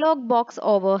 ഡയലോഗ് ബോക്സ്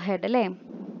ഓവർഹെഡ് അല്ലേ?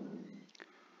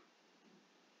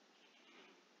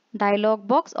 Dialogue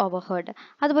box overhead.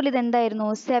 അതുപോലെ ഇതെന്തായിരുന്നു?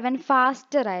 7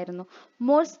 ഫാസ്റ്റർ ആയിരുന്നു,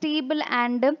 more stable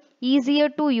and easier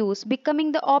to use,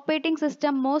 becoming the operating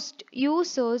system most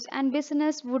users and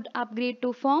business would upgrade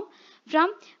to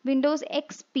from Windows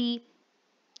XP.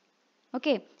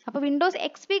 Okay, അപ്പോൾ Windows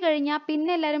XP കഴിഞ്ഞാൽ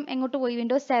പിന്നെ എല്ലാവരും എങ്ങോട്ട് പോയി?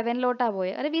 വിൻഡോസ് 7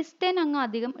 പോയി. അത് വിസ്റ്റേൻ അങ്ങ്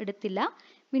അധികം എടുത്തില്ല,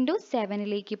 വിൻഡോസ്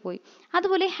 7 പോയി.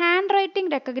 അതുപോലെ ഹാൻഡ്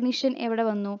റൈറ്റിംഗ് റെക്കഗ്നിഷൻ എവിടെ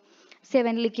വന്നു?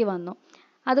 7 വന്നു.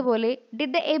 അതുപോലെ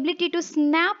did the ability to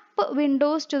snap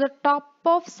Windows to the top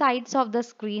of sides of the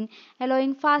screen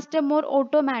allowing faster more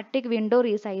automatic window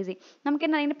റീസൈസിങ്. നമുക്ക്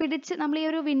എന്താ അതിനെ പിടിച്ച് നമ്മൾ ഈ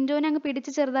ഒരു വിൻഡോനെ അങ്ങ്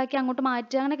പിടിച്ച് ചെറുതാക്കി അങ്ങോട്ട്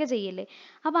മാറ്റുക അങ്ങനെയൊക്കെ ചെയ്യില്ലേ?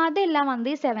 അപ്പോൾ അതെല്ലാം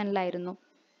വന്നത് ഈ 7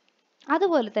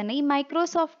 അതുപോലെ തന്നെ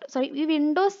ഈ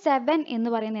വിൻഡോസ് 7 എന്ന്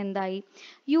പറയുന്നത് എന്തായി?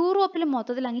 യൂറോപ്പിൽ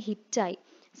മൊത്തത്തിൽ അങ്ങ് ഹിറ്റായി.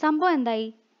 സംഭവം എന്തായി?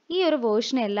 ഈ ഒരു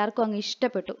വേർഷൻ എല്ലാവർക്കും അങ്ങ്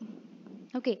ഇഷ്ടപ്പെട്ടു.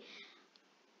 ഓക്കെ,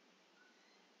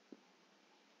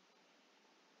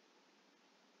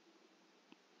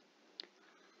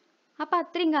 അപ്പോൾ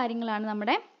അത്രയും കാര്യങ്ങളാണ്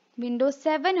നമ്മുടെ വിൻഡോസ്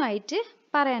 7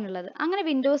 പറയാനുള്ളത്. അങ്ങനെ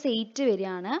വിൻഡോസ് 8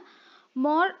 വരികയാണ്.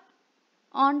 More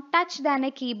on touch than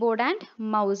A keyboard and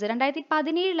mouse.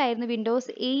 2017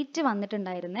 Windows 8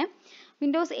 വന്നിട്ടുണ്ടായിരുന്നത്.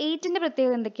 വിൻഡോസ് 8ന്റെ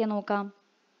പ്രത്യേകത എന്തൊക്കെയാണെന്ന് നോക്കാം.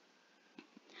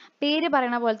 പേര്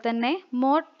പറയണ പോലെ തന്നെ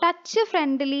more touch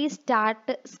friendly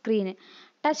start screen,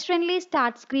 touch friendly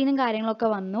start സ്ക്രീനും കാര്യങ്ങളൊക്കെ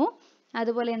വന്നു.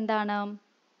 അതുപോലെ എന്താണ്?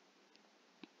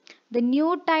 The new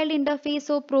tiled interface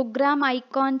of program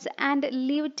icons and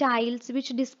live tiles which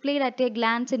displayed at a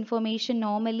glance information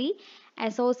normally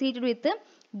associated with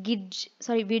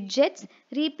widgets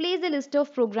replaced the list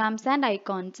of programs and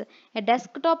icons. A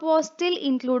desktop was still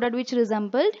included which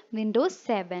resembled Windows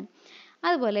 7.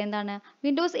 അതുപോലെ എന്താണ്?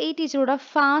 Windows 8 ഇച്ചിരൂടെ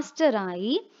faster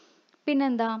ആയി.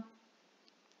 പിന്നെന്താ?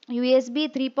 USB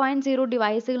 3.0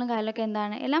 ഡിവൈസുകളും കാര്യങ്ങളൊക്കെ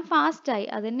എന്താണ്? എല്ലാം ഫാസ്റ്റായി.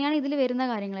 അത് തന്നെയാണ് ഇതിൽ വരുന്ന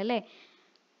കാര്യങ്ങൾ അല്ലേ?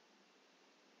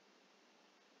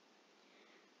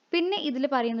 പിന്നെ ഇതിൽ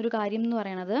പറയുന്നൊരു കാര്യം എന്ന്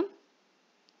പറയുന്നത്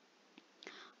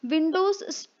Windows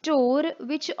store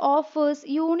which offers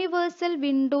universal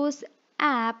Windows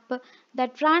app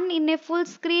that run in A full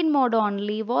screen mode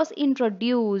only was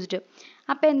introduced.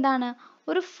 അപ്പോൾ എന്താണ്?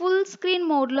 ഒരു ഫുൾ സ്ക്രീൻ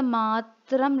മോഡിൽ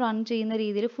മാത്രം റൺ ചെയ്യുന്ന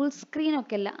രീതിയിൽ ഫുൾ സ്ക്രീൻ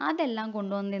ഒക്കെ അല്ല, അതെല്ലാം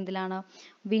കൊണ്ടുവന്നത് എന്തിലാണ്?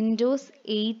 Windows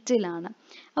 8ലാണ്.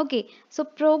 Okay, so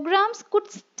programmes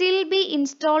could still B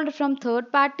installed from third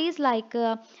parties like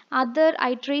other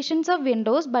iterations of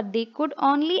Windows, but they could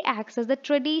only access the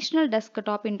traditional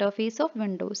desktop interface of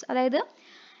Windows. അതായത്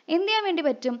എന്ത് ചെയ്യാൻ വേണ്ടി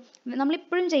പറ്റും?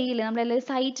 നമ്മളിപ്പോഴും ചെയ്യില്ലേ, നമ്മളെല്ലാവരും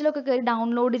സൈറ്റിലൊക്കെ കയറി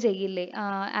ഡൗൺലോഡ് ചെയ്യില്ലേ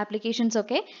ആപ്ലിക്കേഷൻസ്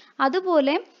ഒക്കെ,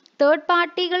 അതുപോലെ തേർഡ്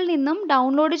പാർട്ടികളിൽ നിന്നും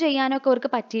ഡൗൺലോഡ് ചെയ്യാനൊക്കെ അവർക്ക്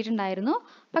പറ്റിയിട്ടുണ്ടായിരുന്നു.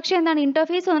 പക്ഷേ എന്താണ്,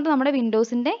 ഇന്റർഫേസ് വന്നിട്ട് നമ്മുടെ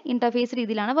വിൻഡോസിന്റെ ഇന്റർഫേസ്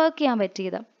രീതിയിലാണ് വർക്ക് ചെയ്യാൻ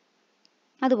പറ്റിയത്.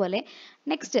 അതുപോലെ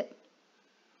നെക്സ്റ്റ്,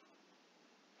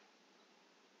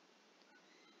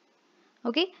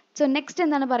 ഓക്കെ, സോ നെക്സ്റ്റ്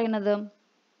എന്താണ് പറയുന്നത്?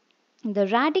 The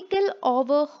radical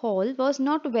overhaul was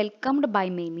not welcomed by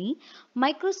many.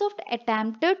 Microsoft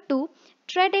attempted to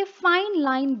tread a fine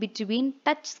line between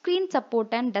touchscreen support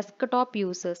and desktop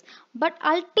users, but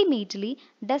ultimately,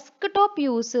 desktop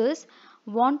users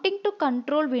wanting to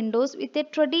control Windows with a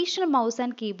traditional mouse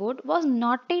and keyboard was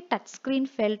not a touchscreen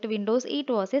felt Windows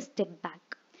 8 was a step back.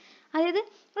 അതായത്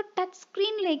ഒരു touch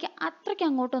സ്ക്രീനിലേക്ക് അത്രയ്ക്ക്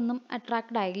അങ്ങോട്ടൊന്നും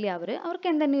attract ആയില്ല അവർക്ക്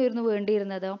എന്തെന്നെയായിരുന്നു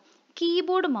വേണ്ടിയിരുന്നത്?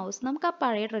 Keyboard, mouse. നമുക്ക് ആ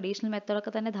പഴയ ട്രഡീഷണൽ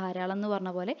മെത്തേഡൊക്കെ തന്നെ ധാരാളം എന്ന്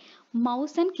പറഞ്ഞ പോലെ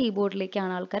മൗസ് ആൻഡ്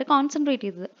കീബോർഡിലേക്കാണ് ആൾക്കാർ കോൺസെൻട്രേറ്റ്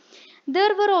ചെയ്തത്.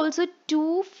 There were also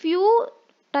too few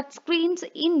touch screens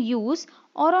in use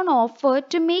or on offer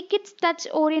to make its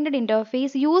touch-oriented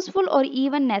interface useful or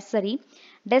even necessary,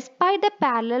 despite the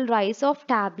parallel rise of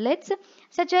tablets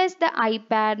such as the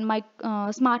iPad,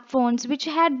 smartphones, which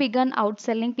had begun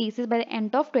outselling PCs by the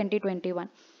end of 2021.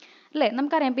 അല്ലേ,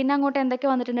 നമുക്കറിയാം. പിന്നെ അങ്ങോട്ട് എന്തൊക്കെ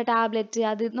വന്നിട്ടുണ്ട്? Tablet,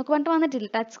 അത് എന്നൊക്കെ പറഞ്ഞിട്ട് വന്നിട്ടില്ല.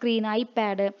 Touch screen,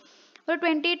 iPad. ഒരു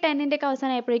 2010 ഒക്കെ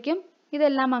അവസാനമായപ്പോഴേക്കും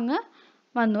ഇതെല്ലാം അങ്ങ്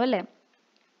വന്നു അല്ലേ.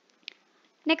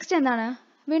 നെക്സ്റ്റ് എന്താണ്?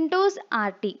 Windows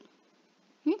RT.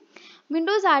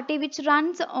 Windows RT, which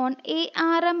runs on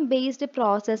ARM based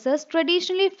processors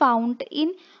traditionally found in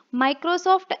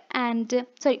Microsoft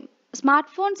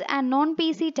smartphones and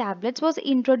non-PC tablets, was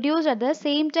introduced at the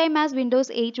same time as Windows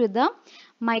 8 with the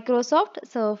Microsoft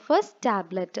Surface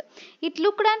tablet. It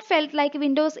looked and felt like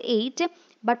Windows 8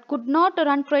 but could not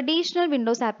run traditional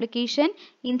Windows application,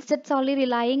 instead solely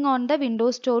relying on the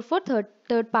Windows Store for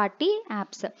third party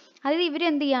apps. അതായത് ഇവർ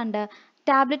എന്ത് ചെയ്യാണ്ട്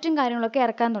ടാബ്ലറ്റും കാര്യങ്ങളൊക്കെ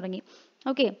ഇറക്കാൻ തുടങ്ങി.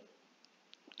 Okay,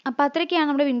 അപ്പോൾ അത്രയ്ക്കാണ്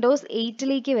നമ്മുടെ Windows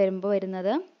 8ലേക്ക്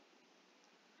വരുന്നത്.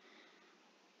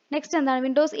 നെക്സ്റ്റ് എന്താണ്?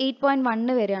 വിൻഡോസ്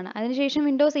 8.1 വരെയാണ്. അതിനുശേഷം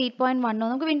വിൻഡോസ് 8.1,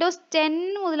 നമുക്ക് വിൻഡോസ് 10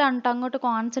 മുതലാണ് കേട്ടോ അങ്ങോട്ട്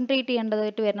കോൺസെൻട്രേറ്റ്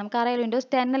ചെയ്യേണ്ടതായിട്ട് വരും. നമുക്കറിയാം വിൻഡോസ്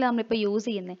 10 അല്ലേ നമ്മളിപ്പോൾ യൂസ്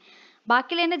ചെയ്യുന്നത്.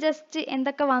 ബാക്കിയുള്ളതിൻ്റെ ജസ്റ്റ്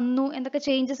എന്തൊക്കെ വന്നു, എന്തൊക്കെ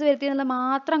ചേഞ്ചസ് വരുത്തി എന്നുള്ളത്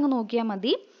മാത്രം അങ്ങ് നോക്കിയാൽ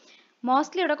മതി.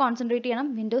 മോസ്റ്റ്ലി ഇവിടെ കോൺസെൻട്രേറ്റ് ചെയ്യണം,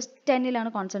 വിൻഡോസ്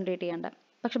 10ലാണ് കോൺസെൻട്രേറ്റ് ചെയ്യേണ്ടത്.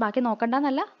 പക്ഷെ ബാക്കി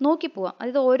നോക്കണ്ടെന്നല്ല, നോക്കി പോവാം.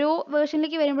 അതായത് ഓരോ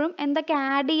വേർഷനിലേക്ക് വരുമ്പോഴും എന്തൊക്കെ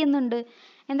ആഡ് ചെയ്യുന്നുണ്ട്,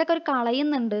 എന്തൊക്കെ ഒരു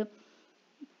കളയുന്നുണ്ട്,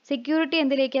 സെക്യൂരിറ്റി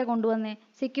എന്തിലേക്കാണ് കൊണ്ടുവന്നത്,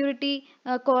 സെക്യൂരിറ്റി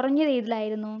കുറഞ്ഞ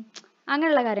രീതിയിലായിരുന്നു,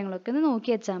 അങ്ങനെയുള്ള കാര്യങ്ങളൊക്കെ ഒന്ന് നോക്കി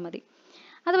വെച്ചാൽ മതി.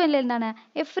 അതുപോലെ എന്താണ്?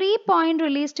 A free point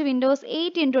release to Windows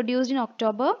 8 introduced in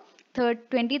October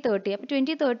 2030. അപ്പോൾ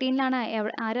 2013ലാണ്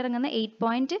ആരിറങ്ങുന്നത്?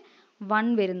 8.1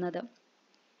 വരുന്നത്.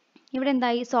 ഇവിടെ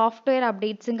എന്തായി? സോഫ്റ്റ്വെയർ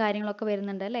അപ്ഡേറ്റ്സും കാര്യങ്ങളൊക്കെ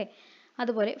വരുന്നുണ്ട് അല്ലേ.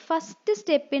 അതുപോലെ first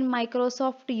step in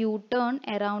Microsoft U turn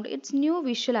around it's new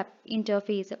visual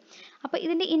interface. അപ്പോൾ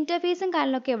ഇതിൻ്റെ ഇന്റർഫേസും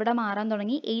കാര്യങ്ങളൊക്കെ എവിടെ മാറാൻ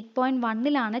തുടങ്ങി?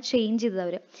 8.1ലാണ് ചേഞ്ച് ചെയ്തത്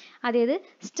അവർ. അതായത്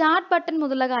സ്റ്റാർട്ട് ബട്ടൺ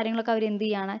മുതലുള്ള കാര്യങ്ങളൊക്കെ അവർ എന്ത്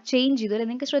ചെയ്യാണ്? ചേഞ്ച് ചെയ്തു അല്ലേ.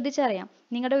 നിങ്ങൾക്ക് ശ്രദ്ധിച്ചറിയാം,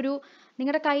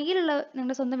 നിങ്ങളുടെ കയ്യിലുള്ള,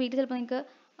 നിങ്ങളുടെ സ്വന്തം വീട്ടിൽ ചിലപ്പോൾ നിങ്ങൾക്ക്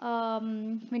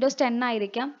വിൻഡോസ് 10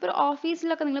 ആയിരിക്കാം. ഇപ്പോൾ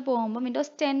ഓഫീസിലൊക്കെ നിങ്ങൾ പോകുമ്പോൾ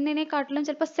വിൻഡോസ് 10നെക്കാട്ടിലും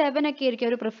ചിലപ്പോൾ 7 ഒക്കെ ആയിരിക്കും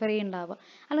അവർ പ്രിഫർ ചെയ്യുന്നുണ്ടാവുക,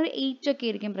 അല്ലെങ്കിൽ 8 ഒക്കെ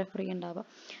ആയിരിക്കും പ്രിഫർ ചെയ്യുന്നുണ്ടാവുക.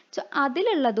 സോ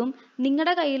അതിലുള്ളതും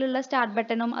നിങ്ങളുടെ കയ്യിലുള്ള സ്റ്റാർട്ട്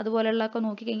ബട്ടണും അതുപോലെയുള്ളതൊക്കെ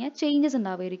നോക്കിക്കഴിഞ്ഞാൽ ചേഞ്ചസ്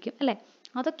ഉണ്ടാവുമായിരിക്കും അല്ലേ.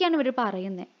 അതൊക്കെയാണ് ഇവർ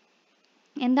പറയുന്നത്.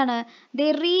 എന്താണ്? They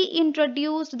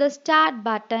reintroduced the start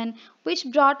button, which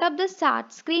brought up the start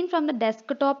screen from the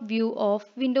desktop view of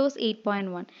Windows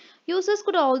 8.1. Users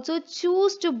could also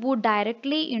choose to boot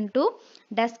directly into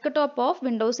desktop of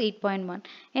Windows 8.1.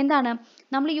 എന്താണ്?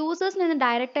 നമ്മൾ യൂസേഴ്സിന് നിന്ന്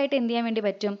ഡയറക്റ്റ് ആയിട്ട് എന്ത് ചെയ്യാൻ വേണ്ടി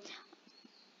പറ്റും?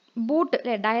 ബൂട്ട്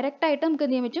അല്ലേ, ഡയറക്റ്റ് ആയിട്ട് നമുക്ക്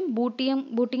എന്ത് ചെയ്യാൻ പറ്റും?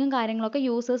 ബൂട്ടിങ്ങും കാര്യങ്ങളൊക്കെ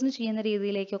യൂസേഴ്സിന് ചെയ്യുന്ന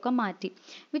രീതിയിലേക്കൊക്കെ മാറ്റി.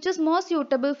 Which is more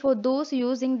suitable for those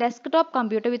using desktop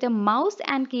computer with a mouse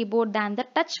and keyboard than the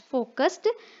touch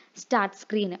focused start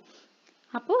screen.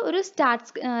 അപ്പോൾ ഒരു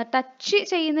ടച്ച്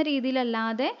ചെയ്യുന്ന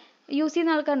രീതിയിലല്ലാതെ യൂസ്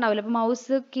ചെയ്യുന്ന ആൾക്കാരുണ്ടാവില്ല. അപ്പോൾ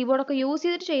മൗസ് കീബോർഡൊക്കെ യൂസ്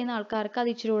ചെയ്തിട്ട് ചെയ്യുന്ന ആൾക്കാർക്ക്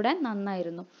അത് ഇച്ചിരി കൂടെ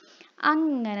നന്നായിരുന്നു.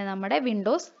 അങ്ങനെ നമ്മുടെ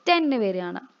വിൻഡോസ് 10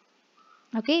 വരികയാണ്.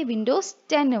 ഓക്കെ, വിൻഡോസ്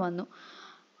 10 വന്നു.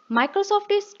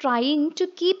 Microsoft is trying to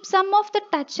keep some of the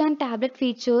touch and tablet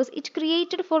features it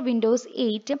created for Windows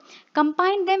 8,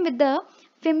 combine them with the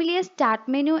familiar start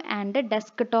menu and the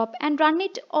desktop, and run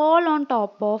it all on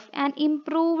top of an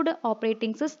improved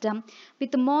operating system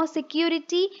with more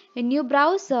security, a new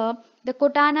browser, the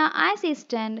Cortana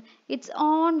assistant, its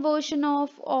own version of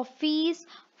Office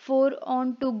 4 on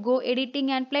to go editing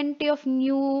and plenty of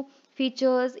new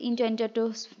features intended to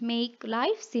make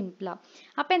life simpler.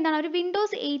 അപ്പോൾ എന്താണ് ഒരു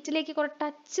Windows 8ലേക്ക് കുറേ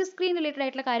touch screen related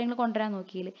ആയിട്ടുള്ള കാര്യങ്ങൾ കൊണ്ടുവരാൻ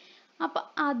നോക്കിയില്ലേ. അപ്പോൾ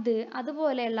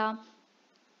അതുപോലെയുള്ള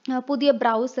പുതിയ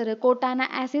ബ്രൗസർ, കോട്ടാന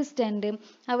അസിസ്റ്റന്റ്,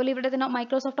 അതുപോലെ ഇവിടെ തന്നെ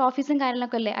മൈക്രോസോഫ്റ്റ് ഓഫീസും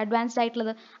കാര്യങ്ങളൊക്കെ അല്ലേ അഡ്വാൻസ്ഡ്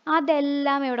ആയിട്ടുള്ളത്,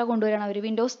 അതെല്ലാം എവിടെ കൊണ്ടുവരികയാണ് അവർ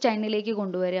വിൻഡോസ് 10ലേക്ക്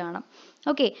കൊണ്ടുവരികയാണ്.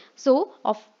 Okay, so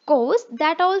of course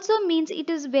that also means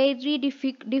it is very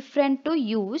different to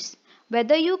use.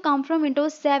 Whether you come from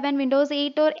Windows 7, Windows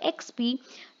 8 or XP,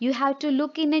 you have to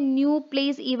look in a new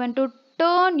place even to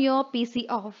turn your PC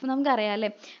off. നമുക്കറിയാം അല്ലേ,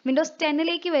 Windows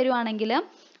 10ലേക്ക് വരുവാണെങ്കിൽ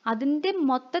അതിൻ്റെ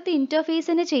മൊത്തത്തിൽ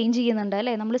ഇൻ്റർഫേസിനെ change ചെയ്യുന്നുണ്ട്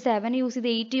അല്ലേ. നമ്മൾ 7 use ചെയ്ത്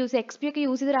 8 use ചെയ്ത് XP ഒക്കെ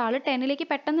യൂസ് ചെയ്ത ഒരാൾ 10ലേക്ക്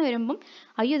പെട്ടെന്ന് വരുമ്പം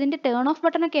അയ്യോ ഇതിൻ്റെ ടേൺ ഓഫ്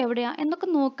ബട്ടണൊക്കെ എവിടെയാണ് എന്നൊക്കെ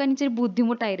നോക്കാൻ ഇച്ചിരി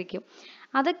ബുദ്ധിമുട്ടായിരിക്കും.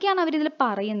 അതൊക്കെയാണ് അവരിതിൽ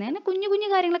പറയുന്നത്. കുഞ്ഞു കുഞ്ഞു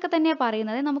കാര്യങ്ങളൊക്കെ തന്നെയാണ്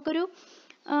പറയുന്നത്. നമുക്കൊരു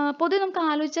പൊതുവെ നമുക്ക്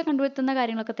ആലോചിച്ചാൽ കണ്ടുവെത്തുന്ന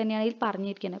കാര്യങ്ങളൊക്കെ തന്നെയാണ് ഇതിൽ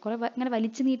പറഞ്ഞിരിക്കുന്നത്. കുറേ ഇങ്ങനെ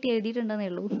വലിച്ചു നീട്ടി എഴുതിയിട്ടുണ്ടെന്നേ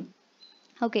ഉള്ളൂ.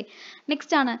 ഓക്കെ,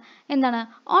 നെക്സ്റ്റ് ആണ് എന്താണ്,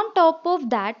 on top of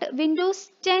that Windows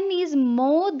 10 is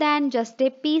more than just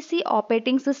A PC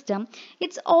operating system.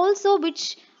 It's also which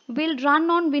will run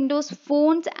on Windows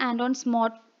phones and on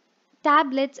smart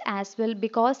tablets as well,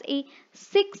 because a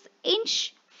 6-inch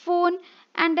phone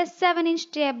and a 7-inch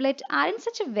tablet are in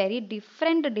such a very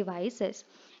different devices.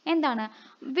 എന്താണ്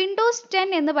Windows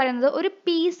 10 എന്ന് പറയുന്നത് ഒരു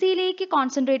PC-യിലേക്ക്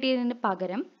concentrate ചെയ്യുന്നതിന്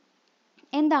പകരം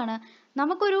എന്താണ്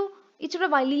നമുക്കൊരു ഇച്ചിരി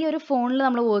വലിയൊരു ഫോണിൽ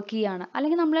നമ്മൾ വർക്ക് ചെയ്യുകയാണ്,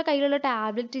 അല്ലെങ്കിൽ നമ്മളെ കയ്യിലുള്ള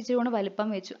ടാബ്ലറ്റ് ഇച്ചിരി കൊണ്ട് വലിപ്പം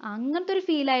വെച്ചു, അങ്ങനത്തെ ഒരു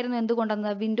ഫീലായിരുന്നു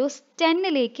എന്തുകൊണ്ടെന്ന് Windows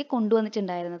 10ലേക്ക്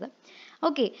കൊണ്ടുവന്നിട്ടുണ്ടായിരുന്നത്.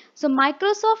 Okay, so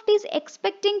Microsoft is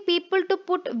expecting people to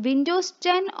put Windows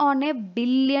 10 on a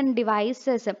billion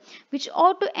devices, which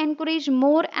ought to encourage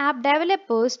more app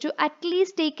developers to at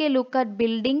least take a look at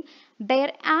building their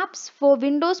apps for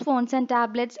Windows phones and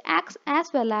tablets as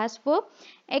well as for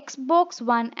Xbox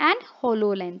One and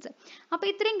HoloLens. അപ്പോൾ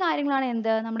ഇത്രയും കാര്യങ്ങളാണ്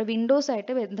എന്ത് നമ്മുടെ Windows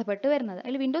ആയിട്ട് ബന്ധപ്പെട്ട് വരുന്നത്.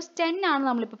 അതിൽ Windows 10 ആണ്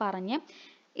നമ്മളിപ്പോൾ പറഞ്ഞ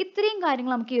ഇത്രയും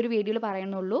കാര്യങ്ങൾ നമുക്ക് ഈ ഒരു വീഡിയോയിൽ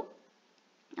പറയുന്നുള്ളൂ.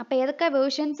 അപ്പോൾ ഏതൊക്കെ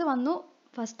വേർഷൻസ് വന്നു,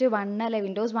 ഫസ്റ്റ് 1 അല്ലേ,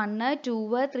 വിൻഡോസ് 1,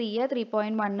 2, 3,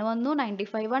 3.1 വന്നു,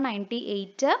 95,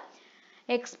 98,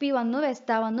 XP വന്നു,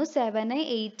 വെസ്റ്റ വന്നു, 7,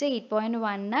 8,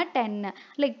 8.1, 10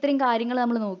 അല്ല, ഇത്രയും കാര്യങ്ങൾ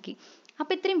നമ്മൾ നോക്കി.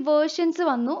 അപ്പോൾ ഇത്രയും വേർഷൻസ്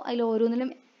വന്നു. അതിൽ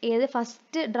ഓരോന്നിലും ഏത്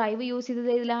ഫസ്റ്റ് ഡ്രൈവ് യൂസ് ചെയ്തത്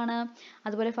ഏതിലാണ്,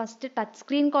 അതുപോലെ ഫസ്റ്റ് ടച്ച്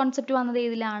സ്ക്രീൻ കോൺസെപ്റ്റ് വന്നത്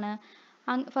ഏതിലാണ്,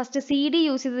 ഫസ്റ്റ് CD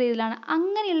യൂസ് ചെയ്തത് ഏതിലാണ്,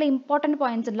 അങ്ങനെയുള്ള ഇമ്പോർട്ടൻറ്റ്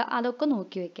പോയിന്റ്സ് ഉള്ള അതൊക്കെ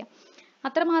നോക്കി വയ്ക്കാം.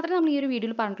 അത്ര മാത്രമേ നമ്മൾ ഈ ഒരു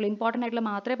വീഡിയോയിൽ പറഞ്ഞിട്ടുള്ളൂ, ഇമ്പോർട്ടൻ്റ് ആയിട്ടുള്ള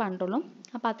മാത്രമേ പറഞ്ഞിട്ടുള്ളൂ.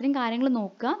 അപ്പോൾ അത്രയും കാര്യങ്ങൾ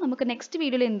നോക്കുക. നമുക്ക് നെക്സ്റ്റ്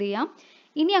വീഡിയോയിൽ എന്ത് ചെയ്യാം,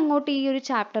 ഇനി അങ്ങോട്ട് ഈ ഒരു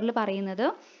ചാപ്റ്ററിൽ പറയുന്നത്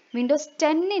വിൻഡോസ്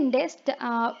 10ൻ്റെ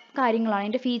കാര്യങ്ങളാണ്,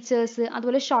 അതിൻ്റെ ഫീച്ചേഴ്സ്,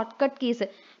 അതുപോലെ ഷോർട്ട് കട്ട് കീസ്.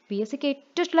 PSCക്ക്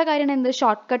ഏറ്റവും ഇഷ്ടമുള്ള കാര്യമാണ് എന്ത്,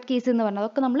 ഷോർട്ട് കട്ട് കീസ് എന്ന് പറഞ്ഞാൽ.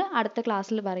 അതൊക്കെ നമ്മൾ അടുത്ത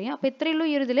ക്ലാസ്സിൽ പറയാം. അപ്പോൾ ഇത്രയേ ഉള്ളൂ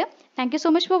ഈ ഒരു ഇതിൽ. Thank you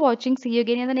so much for watching. See you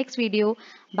again in the next video.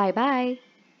 Bye bye.